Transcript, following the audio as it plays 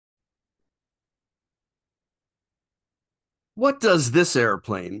What does this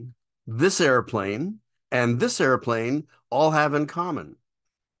airplane, and this airplane all have in common?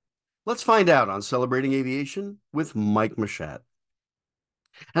 Let's find out on Celebrating Aviation with Mike Mashat.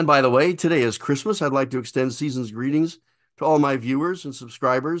 And by the way, today is Christmas. I'd like to extend season's greetings to all my viewers and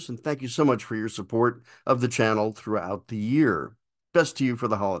subscribers, and thank you so much for your support of the channel throughout the year. Best to you for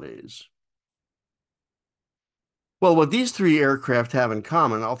the holidays. Well, what these three aircraft have in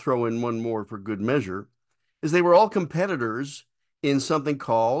common, I'll throw in one more for good measure, is they were all competitors in something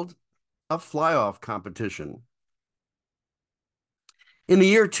called a fly-off competition. In the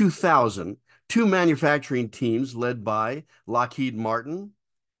year 2000, two manufacturing teams led by Lockheed Martin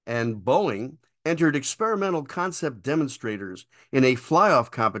and Boeing entered experimental concept demonstrators in a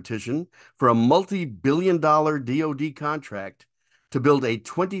fly-off competition for a multi-billion-dollar DoD contract to build a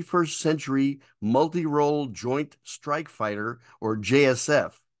 21st century multi-role joint strike fighter, or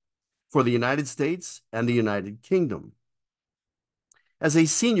JSF, for the United States and the United Kingdom. As a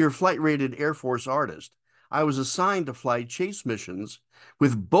senior flight-rated Air Force artist, I was assigned to fly chase missions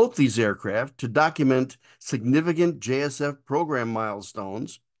with both these aircraft to document significant JSF program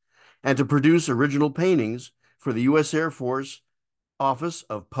milestones and to produce original paintings for the U.S. Air Force Office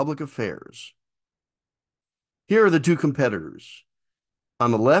of Public Affairs. Here are the two competitors.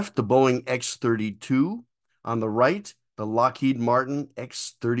 On the left, the Boeing X32. On the right, the Lockheed Martin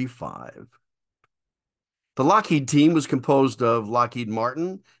X35. The Lockheed team was composed of Lockheed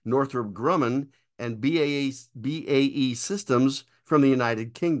Martin, Northrop Grumman, and BAE Systems from the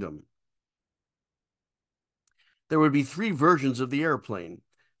United Kingdom. There would be three versions of the airplane.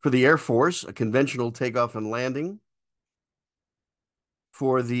 For the Air Force, a conventional takeoff and landing.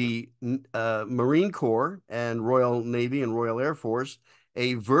 For the Marine Corps and Royal Navy and Royal Air Force,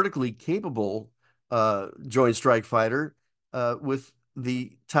 a vertically capable Joint Strike Fighter with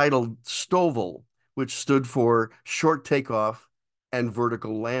the title STOVL, which stood for Short Takeoff and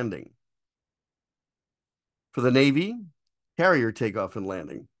Vertical Landing. For the Navy, Carrier Takeoff and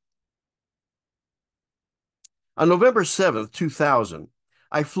Landing. On November 7th, 2000,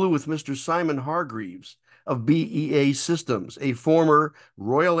 I flew with Mr. Simon Hargreaves of BAE Systems, a former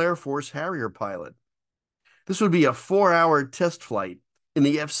Royal Air Force Harrier pilot. This would be a 4-hour test flight in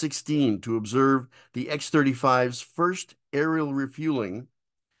the F-16 to observe the X-35's first aerial refueling,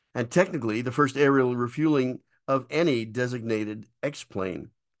 and technically the first aerial refueling of any designated X-plane.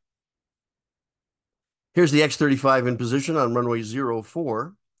 Here's the X-35 in position on runway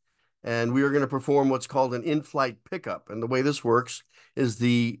 04. And we are going to perform what's called an in-flight pickup. And the way this works is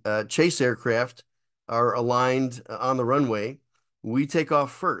the chase aircraft are aligned on the runway. We take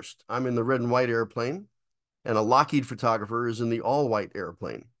off first. I'm in the red and white airplane, and a Lockheed photographer is in the all-white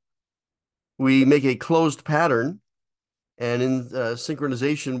airplane. We make a closed pattern, and in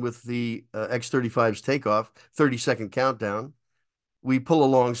synchronization with the X-35's takeoff, 30-second countdown, we pull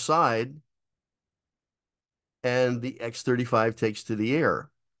alongside, and the X-35 takes to the air.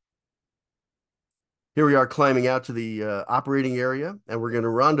 Here we are climbing out to the operating area, and we're going to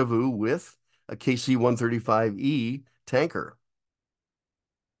rendezvous with a KC-135E tanker.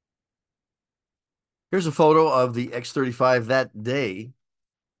 Here's a photo of the X-35 that day,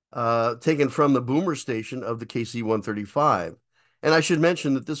 taken from the boomer station of the KC-135. And I should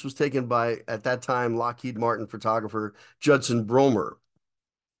mention that this was taken by, at that time, Lockheed Martin photographer Judson Bromer.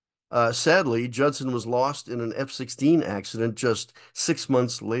 Sadly, Judson was lost in an F-16 accident just 6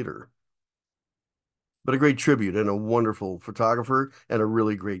 months later. But a great tribute and a wonderful photographer and a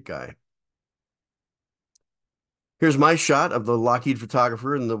really great guy. Here's my shot of the Lockheed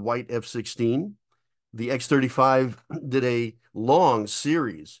photographer in the white F-16. The X-35 did a long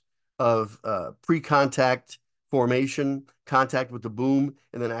series of pre-contact formation, contact with the boom,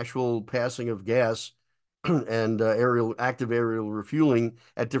 and then actual passing of gas and active aerial refueling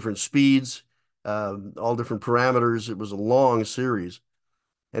at different speeds, all different parameters. It was a long series.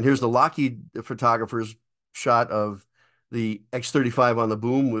 And here's the Lockheed photographer's shot of the X-35 on the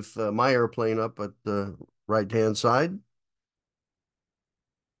boom with my airplane up at the right-hand side.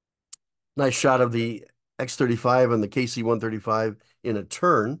 Nice shot of the X-35 and the KC-135 in a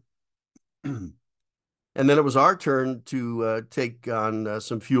turn. And then it was our turn to take on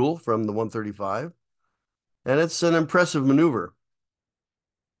some fuel from the 135. And it's an impressive maneuver.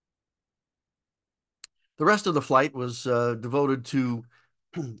 The rest of the flight was devoted to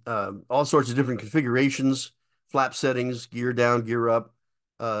all sorts of different configurations, flap settings, gear down, gear up,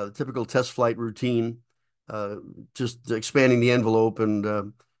 typical test flight routine, just expanding the envelope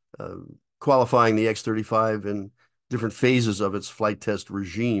and qualifying the X-35 in different phases of its flight test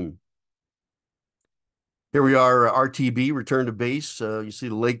regime. Here we are, RTB, return to base. You see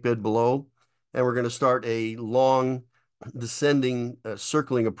the lake bed below, and we're going to start a long descending,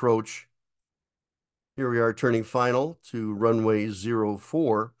 circling approach. Here we are turning final to runway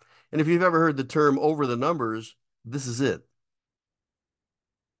 04. And if you've ever heard the term over the numbers, this is it.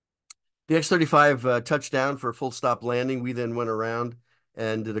 The X-35 touched down for a full stop landing. We then went around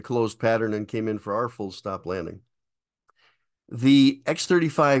and did a closed pattern and came in for our full stop landing. The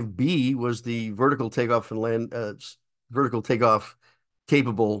X-35B was the vertical takeoff and land, vertical takeoff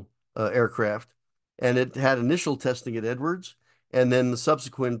capable aircraft, and it had initial testing at Edwards, and then the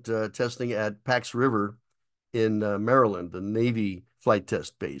subsequent testing at Pax River in Maryland, the Navy flight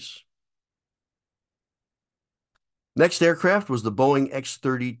test base. Next aircraft was the Boeing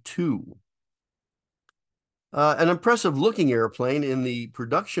X32. An impressive looking airplane in the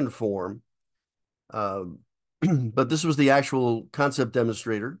production form, but this was the actual concept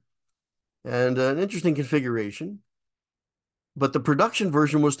demonstrator and an interesting configuration. But the production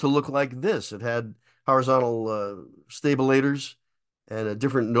version was to look like this. It had horizontal stabilators and a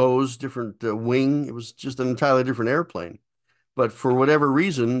different nose, different wing. It was just an entirely different airplane. But for whatever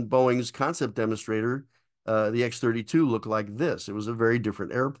reason, Boeing's concept demonstrator, the X-32, looked like this. It was a very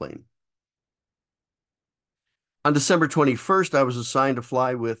different airplane. On December 21st, I was assigned to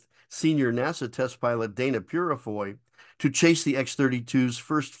fly with senior NASA test pilot Dana Purifoy to chase the X-32's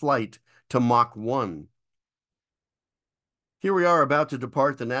first flight to Mach 1. Here we are about to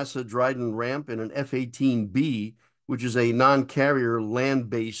depart the NASA Dryden ramp in an F-18B, which is a non-carrier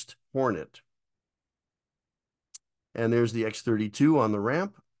land-based Hornet. And there's the X-32 on the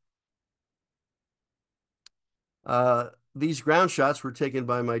ramp. These ground shots were taken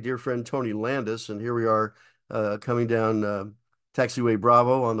by my dear friend Tony Landis, and here we are coming down taxiway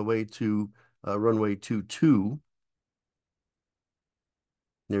Bravo on the way to runway 22.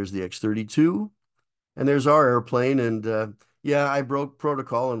 There's the X-32, and there's our airplane, and yeah, I broke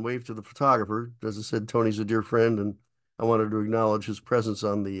protocol and waved to the photographer. As I said, Tony's a dear friend, and I wanted to acknowledge his presence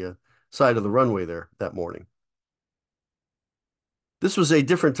on the side of the runway there that morning. This was a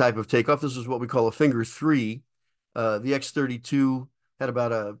different type of takeoff. This was what we call a finger three. The X-32 had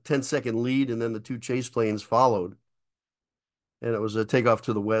about a 10-second lead, and then the two chase planes followed. And it was a takeoff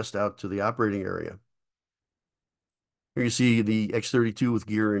to the west out to the operating area. Here you see the X-32 with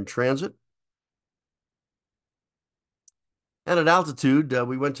gear in transit. And at altitude,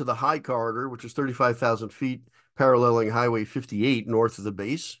 we went to the high corridor, which is 35,000 feet, paralleling Highway 58 north of the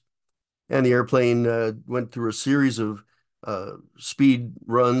base. And the airplane went through a series of speed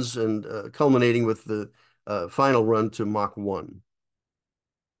runs and culminating with the final run to Mach 1.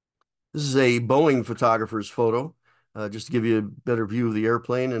 This is a Boeing photographer's photo, just to give you a better view of the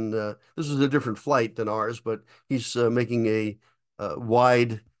airplane. And this is a different flight than ours, but he's making a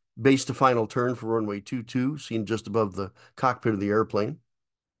wide base to final turn for runway 22, seen just above the cockpit of the airplane.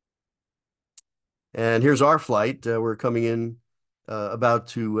 And here's our flight. We're coming in about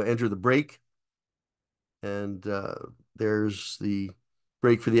to enter the break. And there's the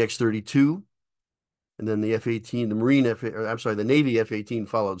break for the X-32. And then the F-18, the Navy F-18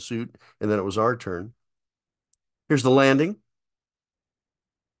 followed suit, and then it was our turn. Here's the landing.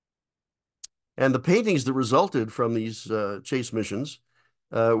 And the paintings that resulted from these chase missions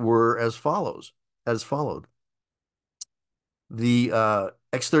were as followed. The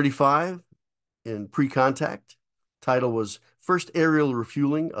X-35 in pre-contact. Title was First Aerial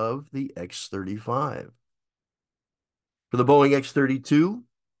Refueling of the X-35. For the Boeing X-32,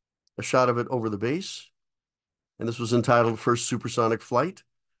 a shot of it over the base. And this was entitled First Supersonic Flight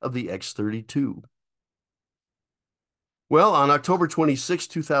of the X-32. Well, on October 26,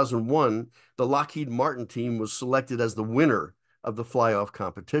 2001, the Lockheed Martin team was selected as the winner of the FlyOff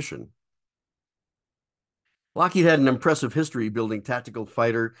competition. Lockheed had an impressive history building tactical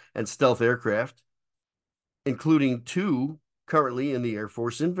fighter and stealth aircraft, including two currently in the Air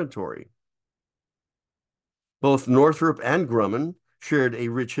Force inventory. Both Northrop and Grumman shared a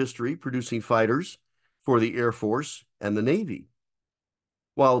rich history producing fighters for the Air Force and the Navy,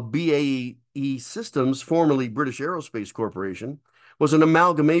 while BAE Systems, formerly British Aerospace Corporation, was an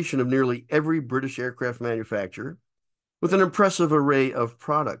amalgamation of nearly every British aircraft manufacturer with an impressive array of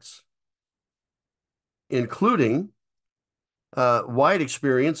products, including wide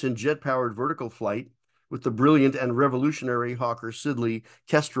experience in jet-powered vertical flight with the brilliant and revolutionary Hawker Siddeley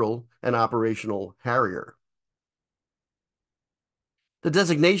Kestrel and operational Harrier. The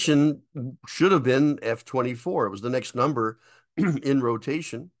designation should have been F-24. It was the next number in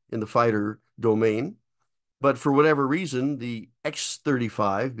rotation in the fighter domain. But for whatever reason, the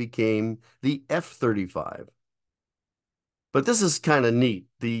X-35 became the F-35. But this is kind of neat.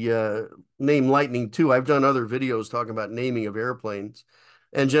 The name Lightning II, I've done other videos talking about naming of airplanes.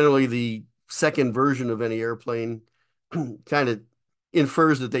 And generally the second version of any airplane kind of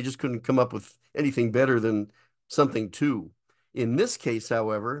infers that they just couldn't come up with anything better than something two. In this case,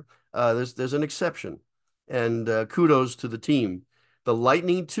 however, there's an exception, and kudos to the team. The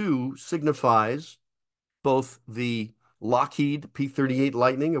Lightning II signifies both the Lockheed P-38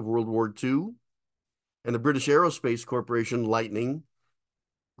 Lightning of World War II and the British Aerospace Corporation Lightning,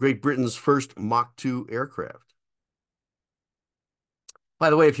 Great Britain's first Mach 2 aircraft.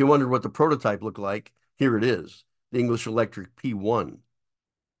 By the way, if you wondered what the prototype looked like, here it is, the English Electric P1.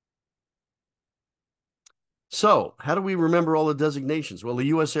 So, how do we remember all the designations? Well, the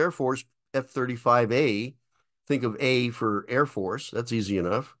U.S. Air Force F-35A, think of A for Air Force, that's easy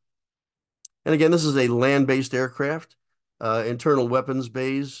enough. And again, this is a land-based aircraft, internal weapons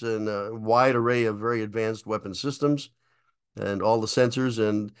bays, and a wide array of very advanced weapon systems, and all the sensors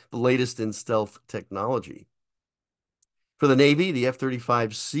and the latest in stealth technology. For the Navy, the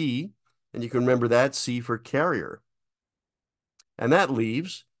F-35C, and you can remember that, C for carrier. And that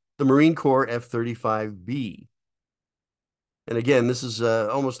leaves the Marine Corps F-35B. And again, this is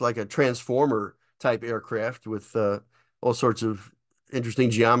almost like a transformer type aircraft with all sorts of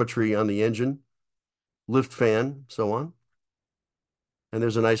interesting geometry on the engine, lift fan, so on. And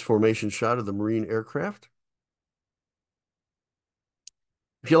there's a nice formation shot of the Marine aircraft.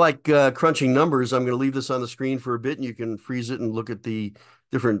 If you like crunching numbers, I'm going to leave this on the screen for a bit and you can freeze it and look at the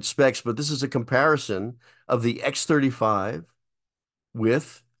different specs. But this is a comparison of the X-35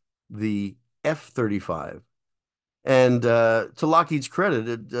 with the F-35. And to Lockheed's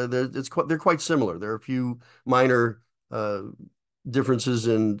credit, they're quite similar. There are a few minor differences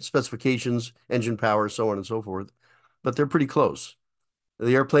in specifications, engine power, so on and so forth, but they're pretty close.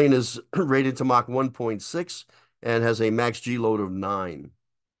 The airplane is rated to Mach 1.6 and has a max G load of 9.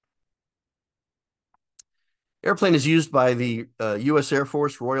 Airplane is used by the U.S. Air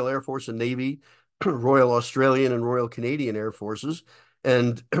Force, Royal Air Force and Navy, Royal Australian and Royal Canadian Air Forces,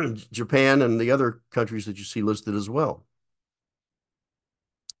 and Japan and the other countries that you see listed as well.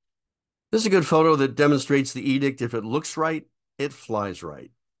 This is a good photo that demonstrates the edict. If it looks right, it flies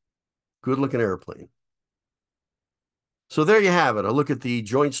right. Good looking airplane. So there you have it. A look at the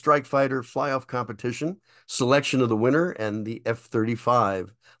Joint Strike Fighter Fly-Off Competition, selection of the winner, and the F-35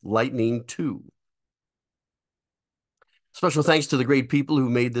 Lightning II. Special thanks to the great people who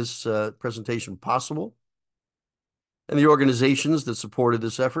made this presentation possible and the organizations that supported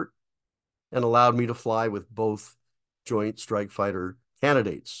this effort and allowed me to fly with both Joint Strike Fighter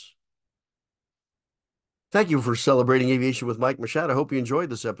candidates. Thank you for celebrating aviation with Mike Machat. I hope you enjoyed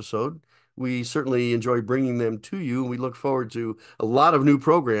this episode. We certainly enjoy bringing them to you, and we look forward to a lot of new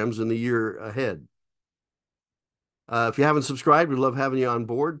programs in the year ahead. If you haven't subscribed, we'd love having you on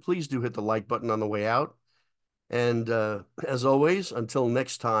board. Please do hit the like button on the way out. And as always, until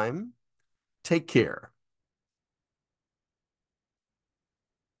next time, take care.